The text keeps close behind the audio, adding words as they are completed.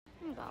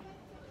gonna go.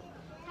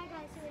 Hi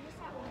guys, so we're just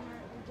at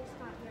Walmart. We just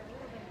got here a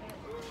little bit ago.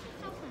 Ooh,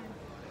 so fun.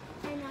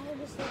 And now we're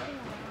just looking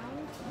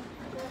around.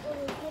 But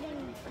we're getting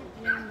at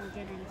the end, we're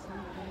getting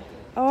something.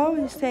 I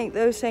always think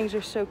those things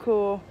are so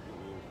cool.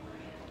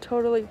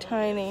 Totally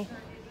tiny.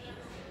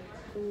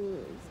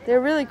 Ooh.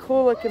 They're really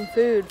cool looking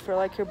food for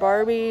like your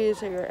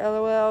Barbies or your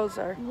LOLs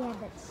or. Yeah,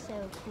 that's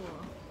so cool.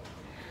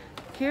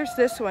 Here's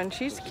this one.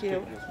 She's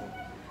cute.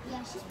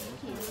 Yeah, she's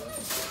cute.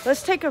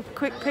 Let's take a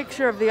quick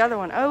picture of the other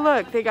one. Oh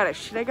look, they got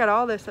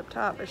all this up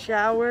top. A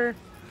shower,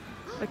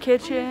 a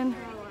kitchen.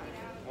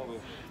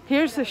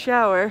 Here's the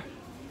shower.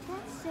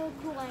 That's so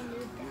cool. I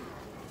need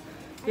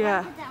that.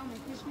 Yeah. Put that on my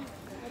Christmas,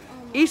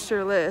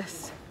 Easter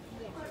list.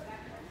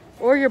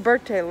 Or your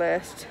birthday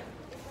list.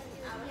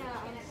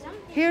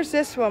 Here's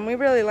this one. We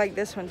really like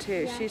this one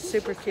too. She's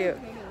super cute.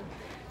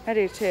 I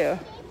do too.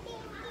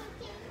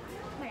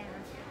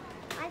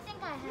 I think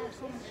I have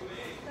some.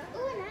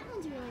 Ooh, and that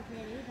one's really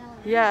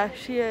pretty. Yeah,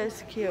 she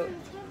is cute. Ooh,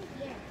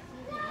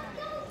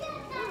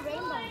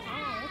 rainbow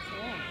tie. That's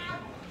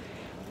it.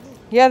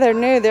 Yeah, they're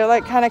new. They're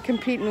like kind of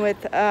competing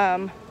with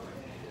the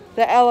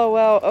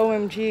LOL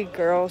OMG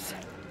girls.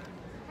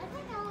 I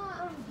think I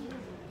want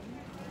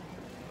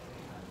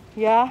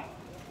Yeah?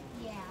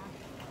 Yeah.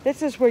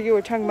 This is where you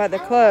were talking about the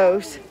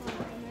clothes.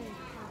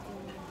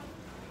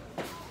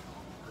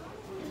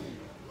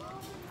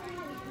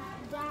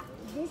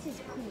 This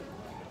is cool.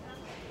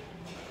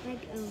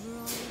 Like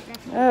overall,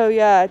 definitely. Oh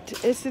yeah,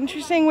 it's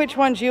interesting which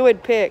ones you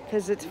would pick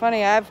because it's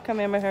funny. I've come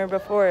in with her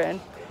before and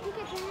Look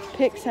at that.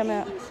 picked some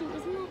out. Isn't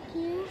that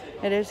cute?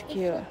 It is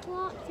cute.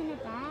 Flip-flops in a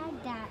bag.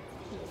 That's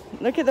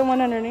cute. Look at the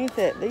one underneath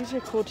it. These are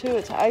cool too.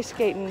 It's an ice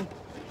skating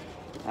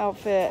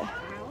outfit.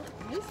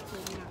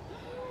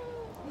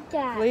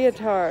 That's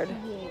Leotard.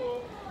 cute.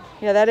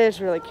 Yeah, that is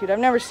really cute. I've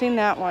never seen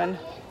that one.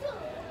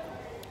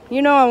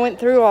 You know, I went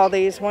through all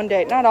these one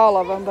day. Not all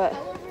of them, but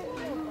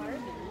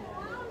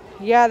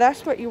yeah,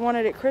 that's what you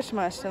wanted at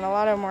Christmas, and a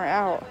lot of them are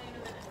out.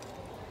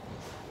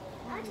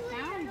 I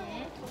found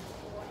it.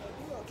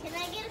 Can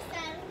I get a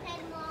saddle head,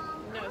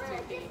 Mom? No,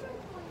 sweetie.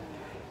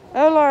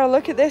 Oh, Laura,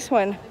 look at this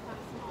one.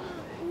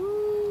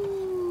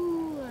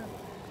 Ooh.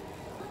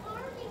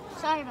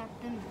 Sorry about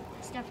the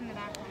stuff in the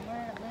background.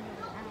 We're literally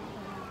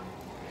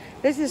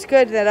This is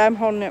good that I'm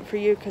holding it for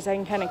you because I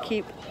can kind of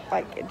keep,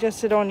 like,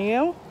 just it on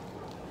you.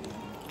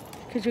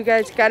 Because you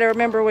guys got to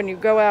remember when you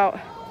go out. I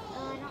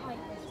don't like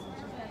this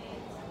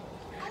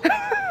one.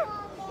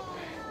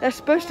 That's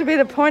supposed to be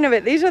the point of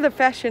it. These are the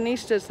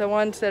fashionistas, the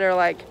ones that are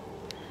like,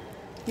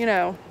 you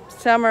know,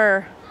 some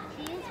are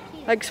She is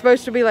cute. like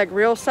supposed to be like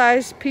real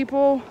size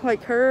people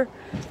like her.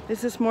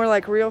 This is more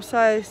like real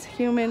size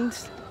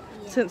humans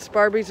since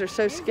Barbies are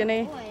so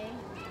skinny. Boy.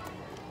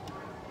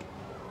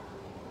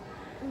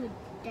 Ooh,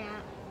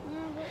 that.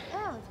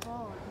 Oh, it's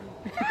bald.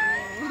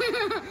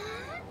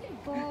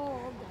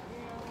 Bald.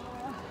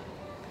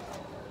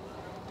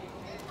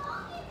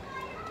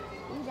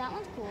 Ooh, that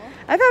one's cool.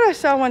 I thought I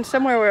saw one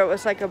somewhere where it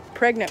was like a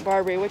pregnant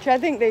Barbie, which I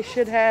think they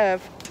should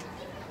have.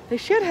 They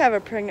should have a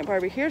pregnant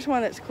Barbie. Here's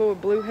one that's cool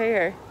with blue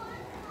hair.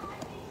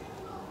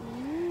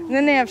 And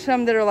then they have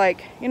some that are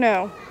like, you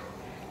know,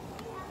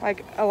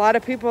 like a lot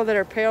of people that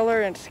are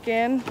paler in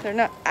skin. They're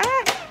not,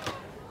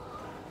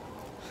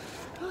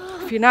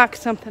 If you knock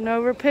something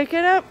over, pick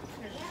it up.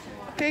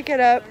 Pick it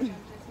up.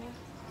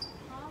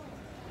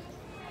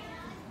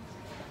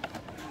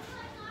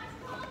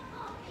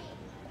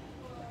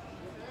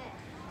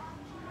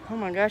 Oh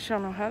my gosh, I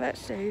don't know how that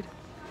stayed.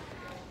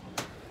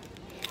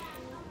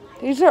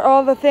 These are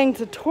all the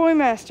things a toy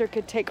master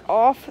could take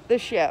off the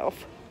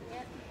shelf.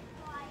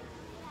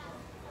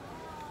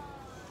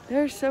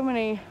 There's so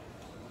many.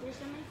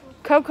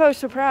 Coco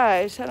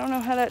surprise. I don't know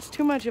how that's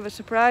too much of a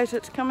surprise.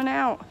 It's coming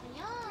out.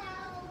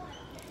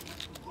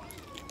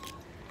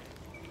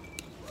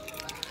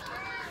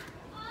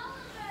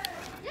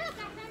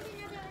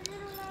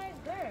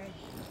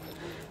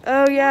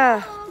 Oh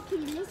yeah.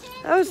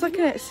 I was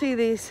looking at see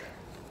these.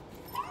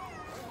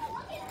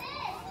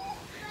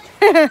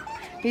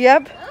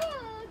 Yep.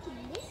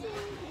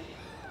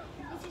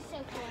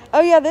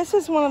 Oh yeah, this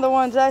is one of the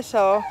ones I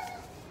saw.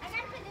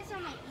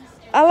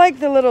 I like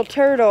the little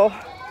turtle.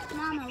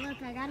 Mama,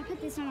 look, I gotta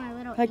put this on my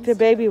little Like the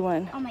baby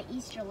one. on my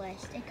Easter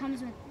list. It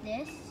comes with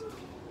this.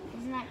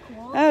 Isn't that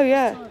cool? Oh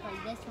yeah. So, like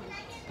this one.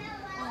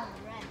 Oh,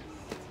 right.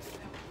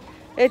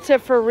 It's a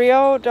for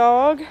real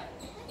dog. And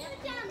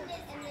this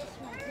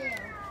one too.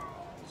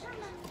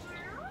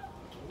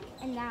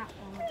 And that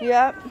one.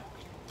 Yep.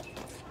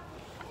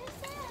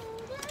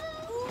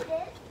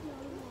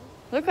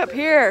 Look up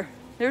here.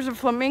 There's a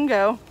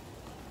flamingo.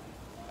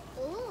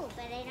 Ooh,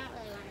 but I don't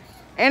really want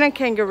to. And a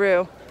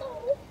kangaroo.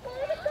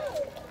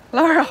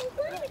 Laura.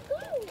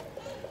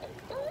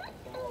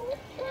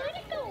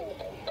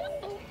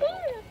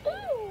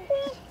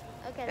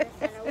 Okay, that's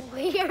kind of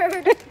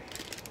weird.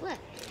 Look.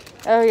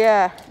 Oh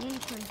yeah.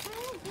 Unicorn.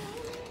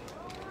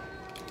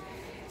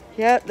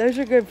 Yep, those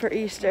are good for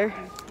Easter.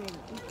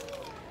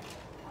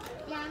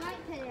 Yeah, I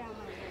might put it on my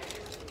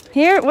list.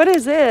 Here, what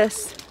is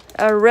this?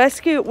 A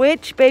rescue?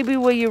 Which baby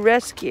will you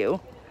rescue?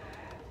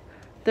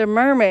 They're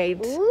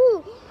mermaids.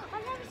 Ooh,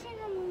 I've never seen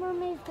a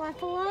mermaid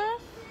buffalo.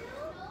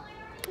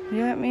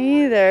 Yeah,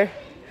 me either.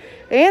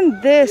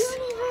 And this.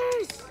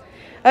 Universe.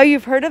 Oh,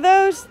 you've heard of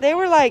those? They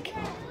were like,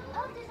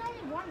 Oh, there's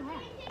only one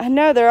left. I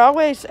know, they're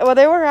always, well,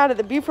 they were out at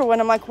the Buford one.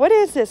 I'm like, what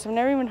is this? I've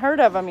never even heard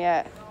of them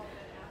yet.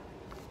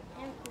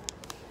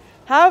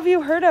 How have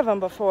you heard of them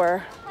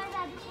before?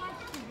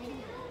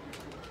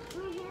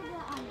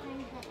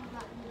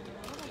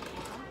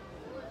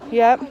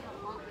 Yep.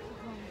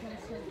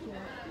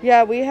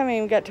 Yeah, we haven't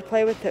even got to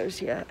play with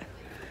those yet.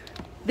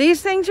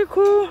 These things are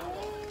cool.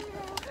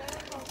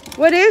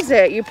 What is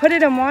it? You put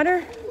it in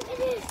water?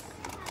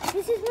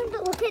 This is one,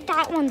 but look at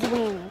that one's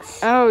wings.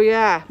 Oh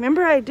yeah.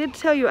 Remember I did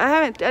tell you,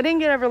 I didn't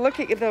get ever look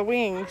at the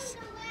wings.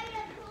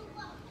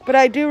 But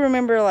I do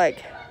remember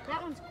like.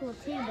 That one's cool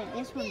too, but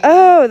this one.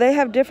 Oh, they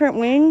have different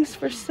wings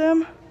for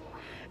some.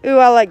 Ooh,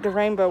 I like the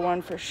rainbow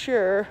one for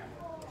sure.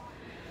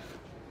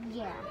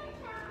 Yeah.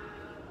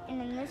 And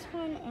then this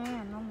one, and I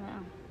don't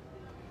know.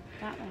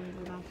 That one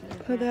we don't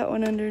put. Put that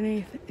one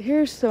underneath.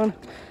 Here's some.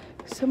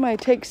 Somebody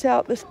takes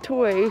out the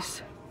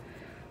toys.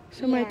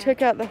 Somebody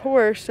took out the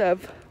horse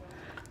of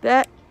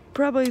that.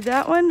 Probably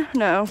that one?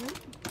 No. Let's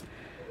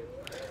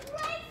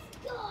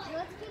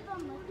keep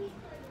on looking.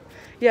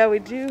 Yeah, we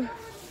do.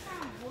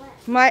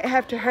 Might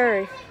have to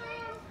hurry.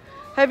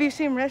 Have you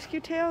seen Rescue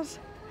Tales?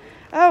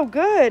 Oh,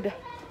 good.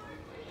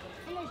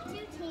 And there's 2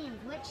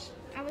 teams. Which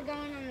are we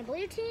going on the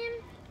blue team?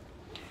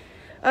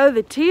 Oh,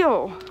 the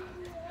teal.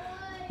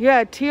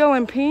 Yeah, teal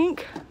and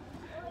pink.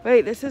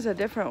 Wait, this is a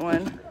different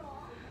one.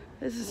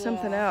 This is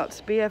something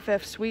else.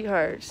 BFF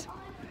Sweethearts.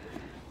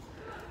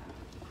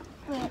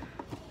 Wait,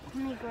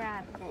 let me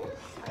grab this.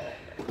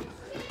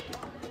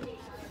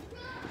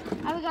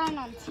 Are we going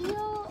on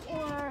teal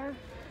or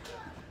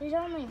there's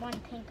only one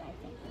pink, I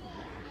think.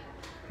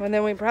 Well,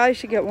 then we probably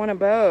should get one of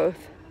both.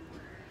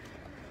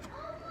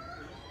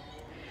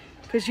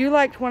 Because you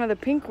liked one of the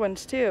pink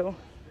ones too.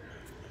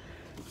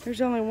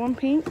 There's only one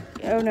pink.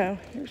 Oh no,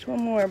 there's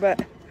one more,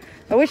 but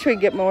I wish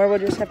we'd get more. We'll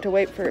just have to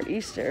wait for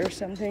Easter or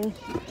something.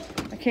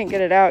 I can't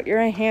get it out.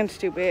 Your hand's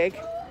too big.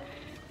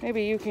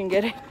 Maybe you can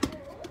get it.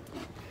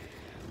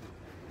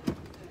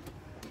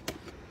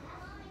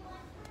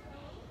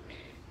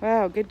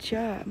 Wow, good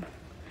job.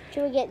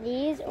 Should we get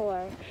these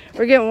or?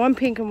 We're getting one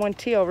pink and one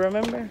teal,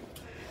 remember?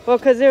 Well,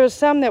 because there was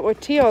some that were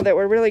teal that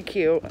were really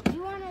cute.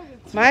 You wanted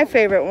the teal. My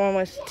favorite one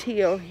was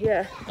teal,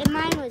 yeah. And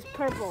mine was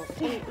purple.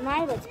 And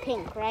mine was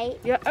pink, right?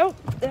 Yeah, oh,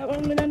 that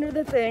one went under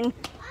the thing.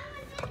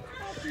 I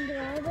can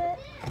grab it.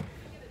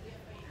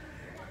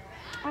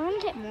 I want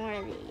to get more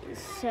of these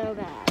so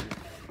bad.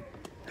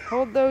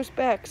 Hold those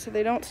back so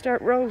they don't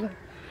start rolling.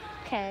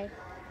 Okay.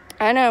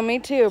 I know, me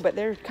too, but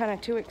they're kind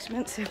of too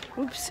expensive.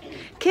 Oops.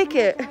 Kick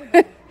it.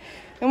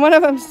 And one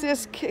of them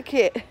says kick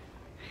it.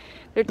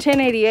 They're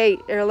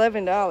 $10.88. They're $11.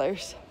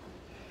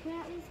 Can I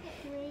at least get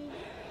 3?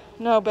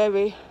 No,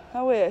 baby.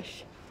 I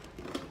wish.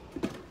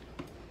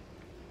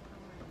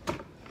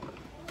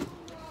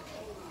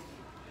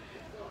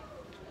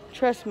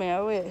 Trust me,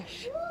 I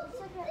wish. Let's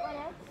look at what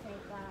else they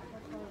got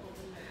before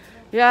we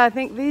leave. Yeah, I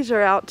think these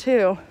are out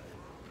too.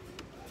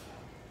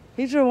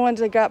 These are the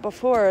ones I got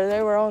before.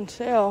 They were on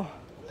sale.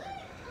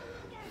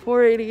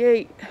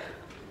 $4.88.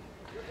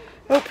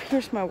 Oh,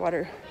 here's my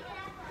water.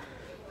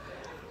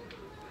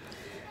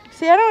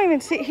 See, I don't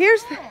even see.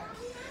 Here's the.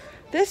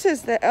 This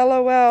is the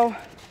LOL.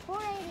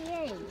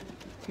 $4.88.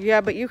 Yeah,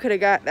 but you could have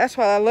got. That's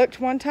why I looked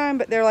one time,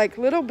 but they're like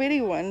little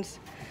bitty ones.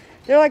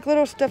 They're like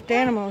little stuffed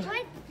animals.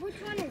 Which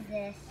one is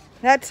this?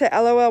 That's the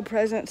LOL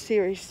Present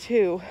Series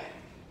 2.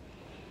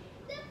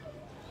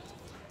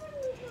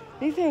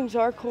 These things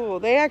are cool.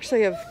 They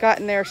actually have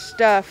gotten their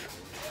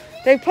stuff.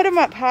 They put them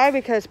up high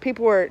because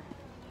people were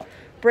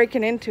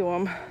breaking into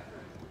them.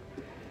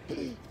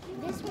 This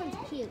one's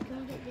cute.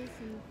 Can we get this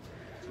and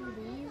 2 of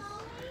these?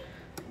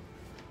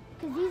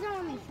 Because these are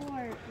only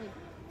for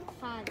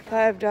like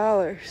 $5.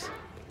 $5. So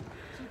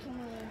can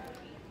we?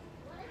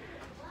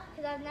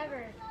 Because I've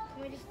never.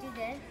 Can we just do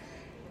this?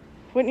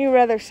 Wouldn't you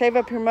rather save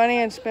up your money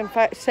and save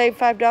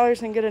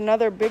 $5 and get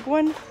another big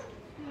one? No.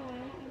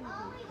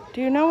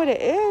 Do you know what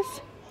it is?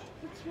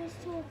 It's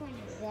supposed to look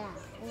like that.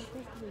 It's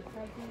supposed to be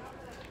present.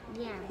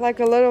 Yeah. Like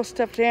a little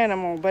stuffed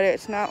animal, but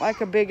it's not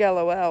like a big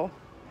LOL.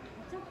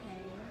 It's okay.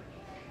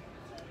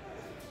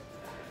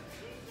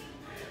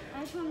 I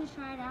just want to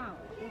try it out.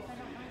 If I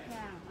don't like it,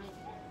 I don't like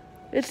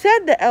it. It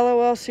said the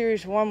LOL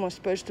Series 1 was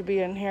supposed to be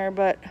in here,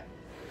 but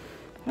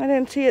I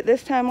didn't see it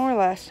this time or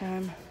last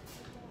time.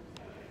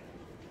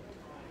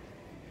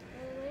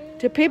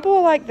 Do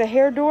people like the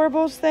hair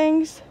doorables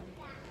things?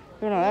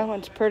 Oh no, that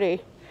one's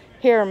pretty.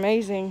 Hair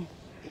amazing.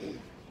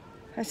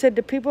 I said,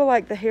 do people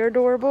like the hair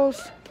doorables?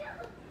 I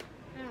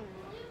don't know.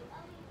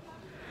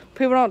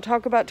 People don't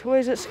talk about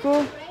toys at school?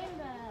 Rainbow.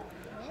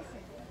 This is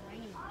the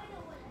rainbow.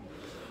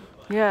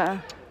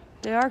 Yeah,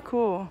 they are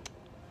cool.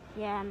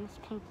 Yeah, and this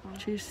pink one.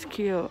 She's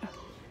cute.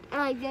 I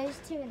like those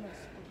 2 and this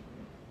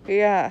one.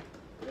 Yeah.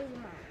 These are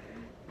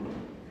mine.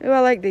 Ooh, I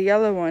like the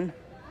yellow one.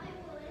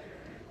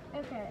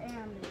 Okay, and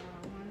the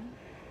yellow one.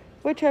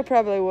 Which I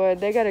probably would.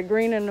 They got a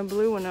green and a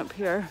blue one up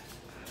here.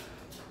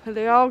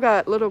 They all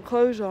got little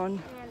clothes on.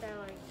 And I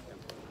like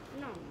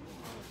the, no. Okay.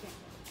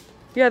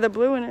 Yeah, the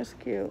blue one is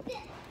cute.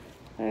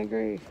 I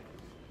agree.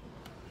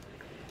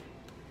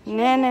 Should I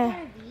Nana. get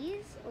one of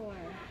these or?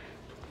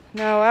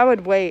 No, I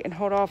would wait and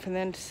hold off and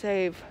then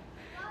save.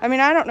 I mean,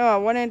 I don't know. I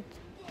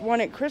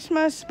wanted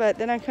Christmas, but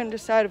then I couldn't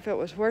decide if it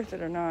was worth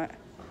it or not.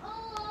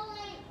 I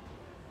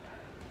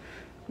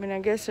mean, I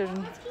guess there's...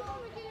 Let's keep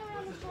on looking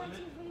around the store and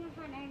see if we can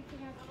find anything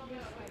else to do.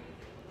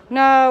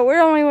 No,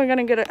 we're only going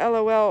to get a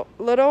LOL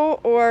little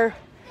or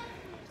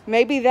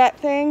maybe that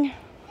thing.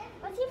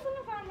 Let's see if we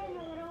can find any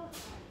little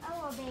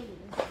LOL babies.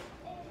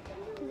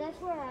 Because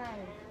that's where I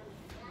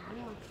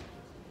want to.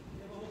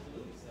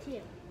 What's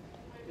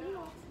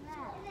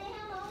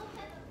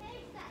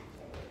that?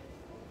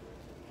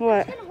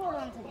 What? I'm going to hold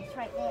on to this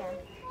right there.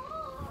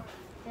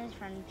 There's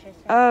furniture.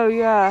 So. Oh,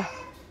 yeah.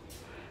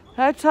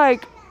 That's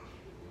like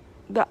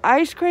the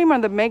ice cream or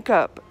the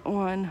makeup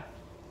one.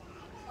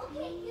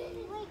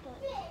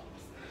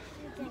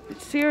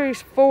 It's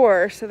series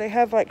 4, so they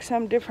have like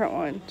some different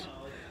ones.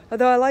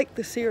 Although I like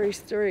the series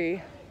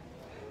 3,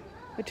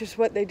 which is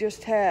what they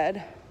just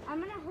had. I'm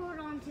going to hold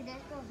on to this,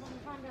 but if we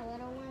find the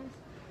little ones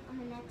on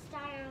the next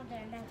aisle,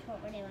 then that's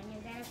what we're doing.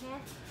 Is that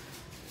okay?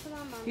 Come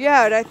on, Mom.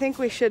 Yeah, and I think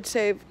we should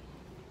save,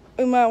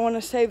 we might want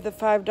to save the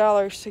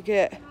 $5 to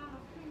get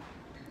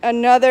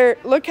another.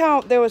 Look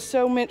how there was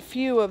so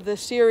few of the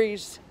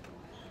series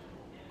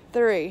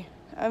 3.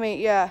 I mean,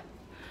 yeah,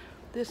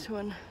 this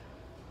one.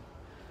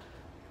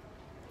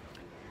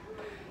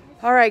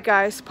 All right,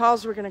 guys,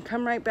 pause. We're going to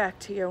come right back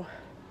to you.